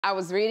I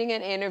was reading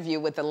an interview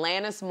with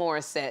Alanis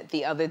Morissette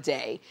the other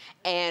day,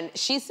 and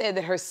she said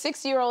that her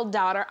 6-year-old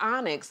daughter,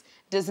 Onyx,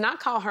 does not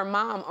call her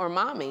mom or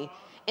mommy.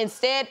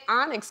 Instead,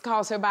 Onyx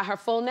calls her by her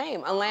full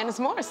name, Alanis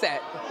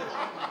Morissette.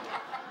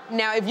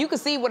 Now, if you could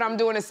see what I'm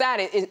doing inside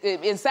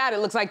it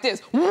looks like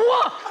this.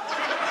 Whoa!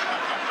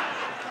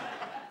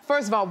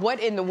 First of all, what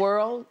in the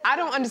world? I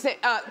don't understand.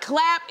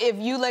 Clap if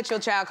you let your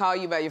child call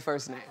you by your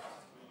first name.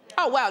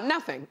 Oh, wow,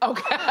 nothing.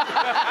 Okay.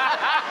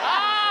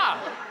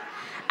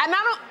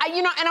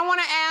 And I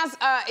want to ask,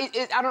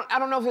 I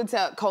don't know if it's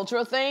a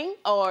cultural thing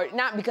or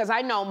not, because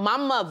I know my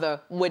mother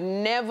would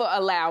never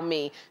allow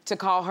me to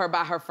call her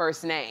by her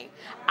first name.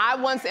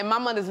 And my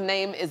mother's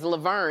name is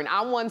Laverne.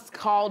 I once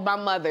called my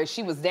mother.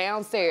 She was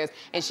downstairs,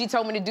 and she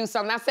told me to do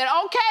something. I said,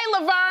 okay,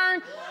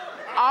 Laverne.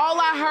 All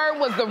I heard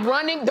was the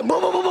running, the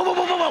boom, boom, boom, boom, boom,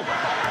 boom, boom.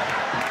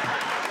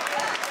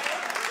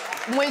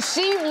 When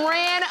she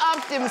ran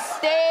up them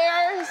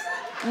stairs,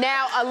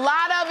 now, a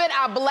lot of it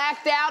I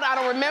blacked out. I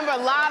don't remember a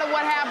lot of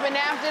what happened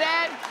after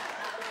that.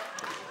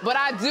 But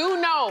I do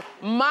know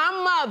my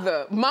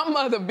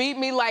mother beat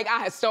me like I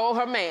had stole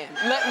her man.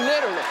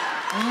 Literally.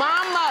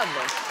 My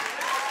mother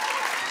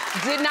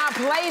did not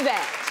play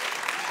that.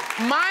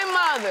 My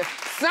mother,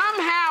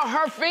 somehow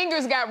her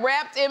fingers got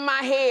wrapped in my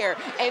hair.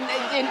 And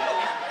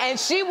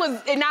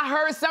I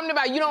heard something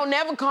about, you don't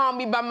never call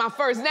me by my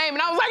first name.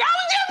 And I was like, I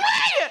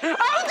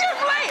was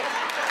just playing.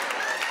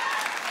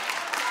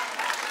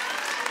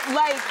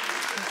 Like,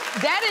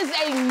 that is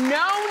a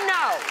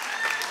no-no.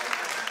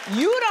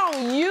 You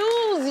don't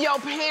use your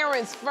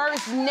parents'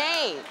 first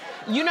name.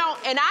 You know,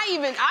 and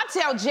I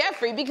tell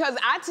Jeffrey, because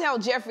I tell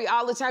Jeffrey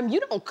all the time, you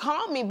don't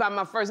call me by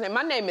my first name.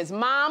 My name is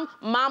Mom,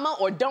 Mama,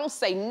 or don't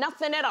say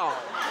nothing at all.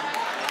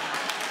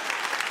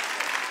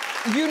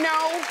 You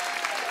know?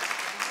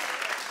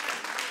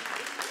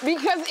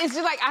 Because it's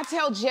just like, I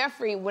tell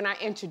Jeffrey when I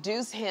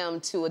introduce him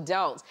to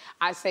adults,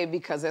 I say,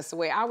 because that's the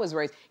way I was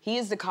raised, he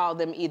is to call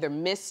them either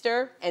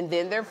Mr. and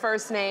then their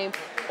first name,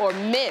 or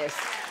Miss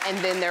and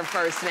then their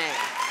first name.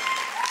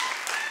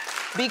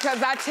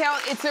 Because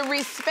it's a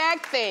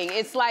respect thing.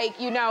 It's like,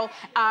 you know,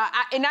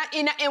 and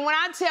when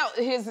I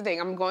here's the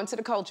thing, I'm going to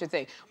the culture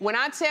thing. When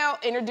I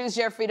introduce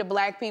Jeffrey to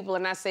black people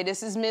and I say,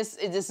 this is Miss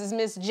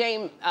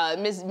James,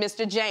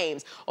 Mr.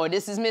 James, or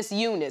this is Miss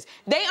Eunice,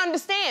 they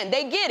understand,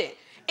 they get it.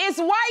 It's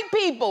white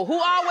people who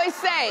always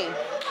say,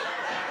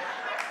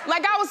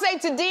 like I would say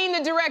to Dean,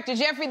 the director,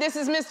 Jeffrey, this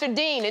is Mr.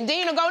 Dean. And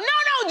Dean will go,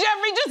 no,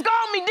 Jeffrey, just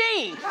call me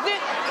Dean.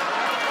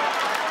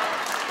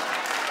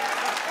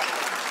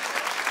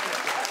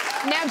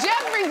 Now,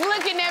 Jeffrey's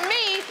looking at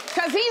me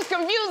because he's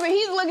confused, and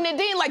he's looking at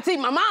Dean like, see,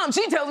 my mom,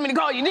 she tells me to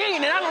call you Dean,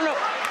 and I don't know.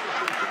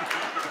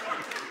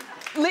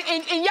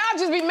 And y'all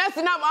just be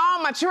messing up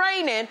all my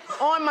training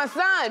on my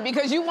son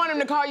because you want him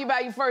to call you by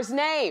your first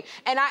name.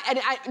 And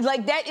I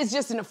like, that is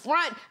just an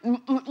affront.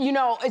 You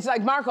know, it's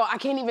like, Marco, I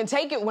can't even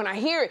take it when I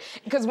hear it.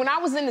 Because when I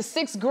was in the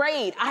 6th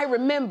grade, I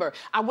remember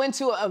I went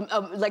to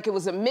it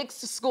was a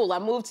mixed school. I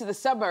moved to the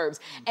suburbs,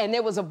 and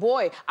there was a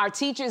boy. Our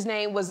teacher's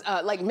name was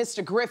like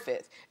Mr.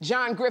 Griffith,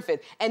 John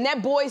Griffith. And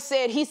that boy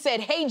he said,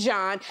 hey,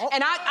 John. Oh.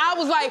 And I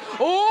was like,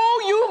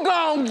 oh, you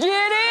gon'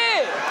 get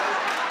it.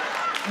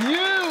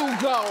 You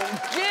gon'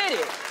 get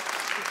it.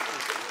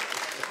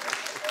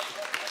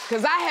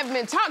 Because I have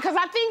been taught, because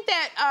I think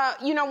that,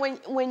 you know,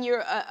 when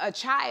you're a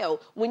child,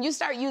 when you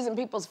start using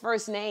people's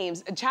first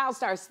names, a child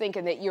starts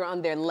thinking that you're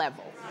on their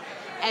level.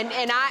 And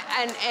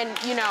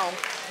you know,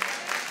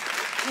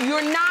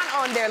 you're not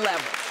on their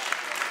level.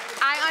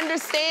 I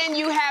understand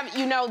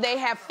they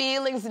have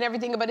feelings and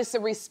everything, but it's a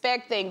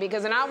respect thing,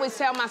 because, and I always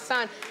tell my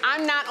son,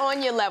 I'm not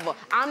on your level.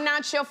 I'm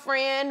not your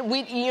friend.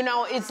 You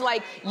know, it's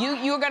like,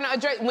 you're gonna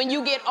address, when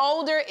you get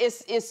older,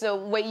 it's a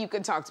way you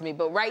can talk to me.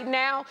 But right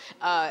now,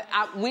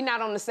 we're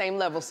not on the same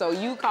level. So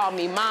you call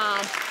me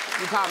Mom,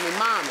 you call me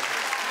Mama.